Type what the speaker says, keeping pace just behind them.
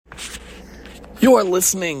You are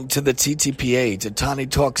listening to the TTPA, to Tani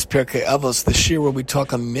Talks Pirkei Avos, the shir where we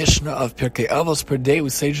talk a Mishnah of Pirkei Avos per day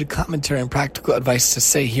with sage commentary and practical advice to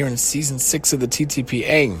say here in Season 6 of the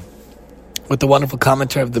TTPA. With the wonderful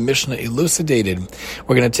commentary of the Mishnah elucidated,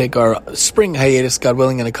 we're going to take our spring hiatus, God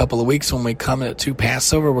willing, in a couple of weeks. When we come to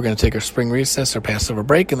Passover, we're going to take our spring recess, our Passover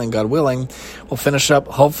break, and then God willing, we'll finish up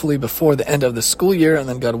hopefully before the end of the school year, and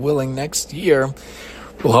then God willing, next year,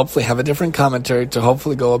 we'll hopefully have a different commentary to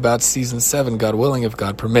hopefully go about Season 7, God willing, if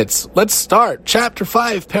God permits. Let's start. Chapter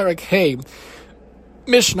 5, Perek Hey,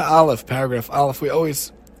 Mishnah Aleph, Paragraph Aleph. We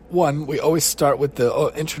always start with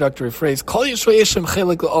the introductory phrase, Kol Yisrael Yeshem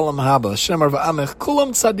Chelik L'Olam Haba, Shemar V'Amech,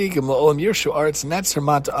 Kulam Tzadikim L'Olam Yirshu Aretz Netzer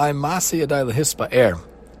Mat'ai Masi Yadai L'Hispa Er.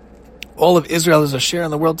 All of Israel is a share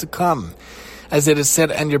in the world to come. As it is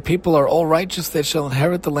said, and your people are all righteous, they shall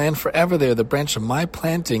inherit the land forever. They are the branch of my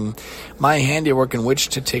planting, my handiwork in which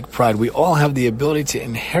to take pride. We all have the ability to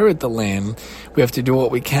inherit the land. We have to do what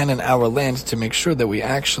we can in our land to make sure that we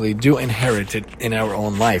actually do inherit it in our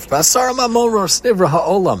own life. B'asara mamoros nivra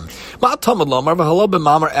ha'olam. Ma'atamad lomar v'halo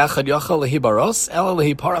b'mamar echad yochel lehi baros, ela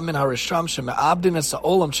lehi para min harisham sheme'abdin es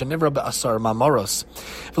ha'olam shenivra b'asar mamoros.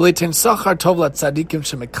 V'leitin sachar tov latzadikim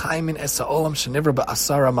shemekaimin es ha'olam shenivra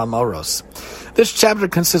b'asara mamoros. This chapter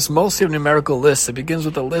consists mostly of numerical lists. It begins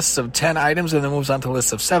with a list of 10 items and then moves on to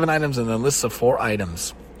lists of 7 items and then lists of 4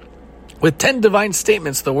 items. With 10 divine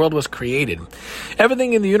statements, the world was created.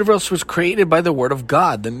 Everything in the universe was created by the word of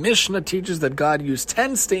God. The Mishnah teaches that God used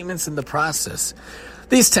 10 statements in the process.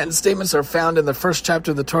 These 10 statements are found in the first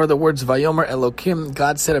chapter of the Torah. The words Vayomer Elokim,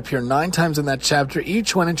 God said, appear 9 times in that chapter.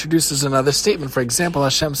 Each one introduces another statement. For example,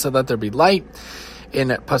 Hashem said, let there be light. In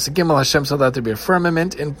Pasuk Gimel, Hashem said, let there be a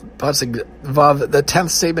firmament. In Pasuk Vav, the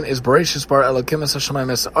 10th statement is Bereshis bara Elokim es hashamayim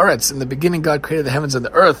es haaretz. In the beginning, God created the heavens and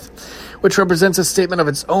the earth, which represents a statement of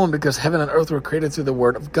its own because heaven and earth were created through the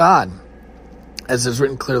word of God. As is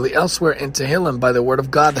written clearly elsewhere in Tehillim, by the word of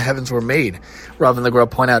God, the heavens were made. Rav and the Gra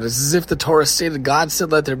point out, it's as if the Torah stated, God said,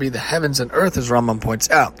 let there be the heavens and earth, as Rambam points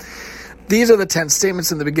out. These are the 10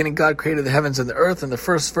 statements. In the beginning, God created the heavens and the earth. In the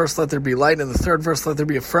first verse, let there be light. In the third verse, let there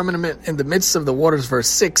be a firmament in the midst of the waters, verse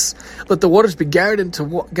 6. Let the waters be gathered into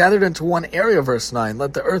one area, verse 9.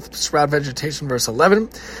 Let the earth sprout vegetation, verse 11.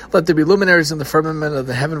 Let there be luminaries in the firmament of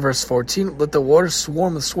the heaven, verse 14. Let the waters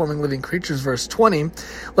swarm with swarming living creatures, verse 20.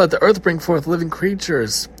 Let the earth bring forth living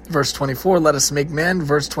creatures, verse 24. Let us make man,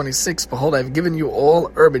 verse 26. Behold, I have given you all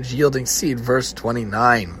herbage yielding seed, verse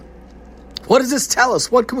 29. What does this tell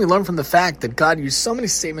us? What can we learn from the fact that God used so many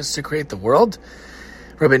statements to create the world?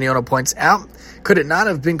 Rabbi Yonah points out, could it not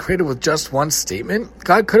have been created with just one statement?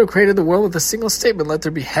 God could have created the world with a single statement. Let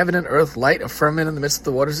there be heaven and earth, light, a firmament in the midst of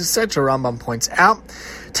the waters, etc. Rambam points out,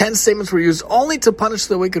 10 statements were used only to punish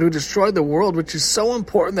the wicked who destroyed the world, which is so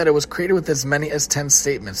important that it was created with as many as 10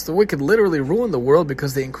 statements. The wicked literally ruined the world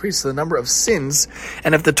because they increased the number of sins,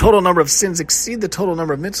 and if the total number of sins exceed the total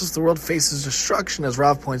number of mitzvahs, the world faces destruction, as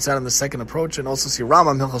Rav points out in the second approach, and also see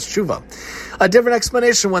Rambam Hilchos Tshuva. A different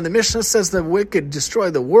explanation, when the Mishnah says the wicked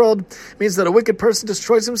destroy the world, means that a wicked person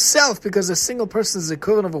destroys himself, because a single person is the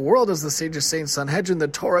equivalent of a world, as the sages say in Sanhedrin. The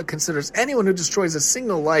Torah considers anyone who destroys a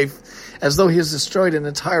single life as though he has destroyed an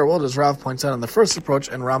entire world, as Rav points out in the first approach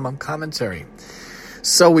and Rambam commentary.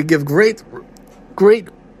 So we give great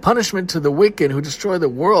punishment to the wicked who destroy the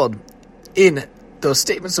world in those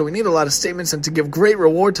statements. So we need a lot of statements, and to give great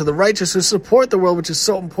reward to the righteous who support the world, which is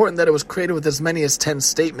so important that it was created with as many as 10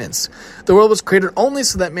 statements. The world was created only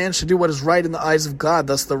so that man should do what is right in the eyes of God.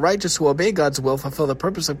 Thus the righteous who obey God's will fulfill the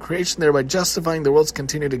purpose of creation, thereby justifying the world's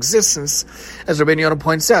continued existence. As Rabbi Yonah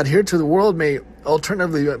points out, here too the world may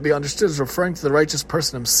alternatively be understood as referring to the righteous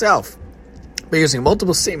person himself. By using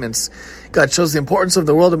multiple statements, God shows the importance of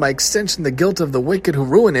the world and by extension the guilt of the wicked who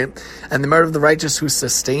ruin it and the merit of the righteous who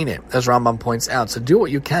sustain it, as Rambam points out. So do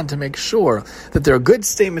what you can to make sure that there are good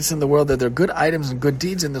statements in the world, that there are good items and good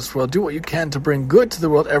deeds in this world. Do what you can to bring good to the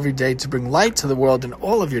world every day, to bring light to the world in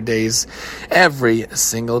all of your days, every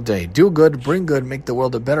single day. Do good, bring good, make the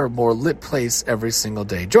world a better, more lit place every single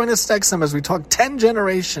day. Join us next time as we talk 10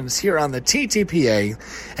 generations here on the TTPA,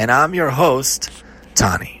 and I'm your host,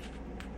 Tani.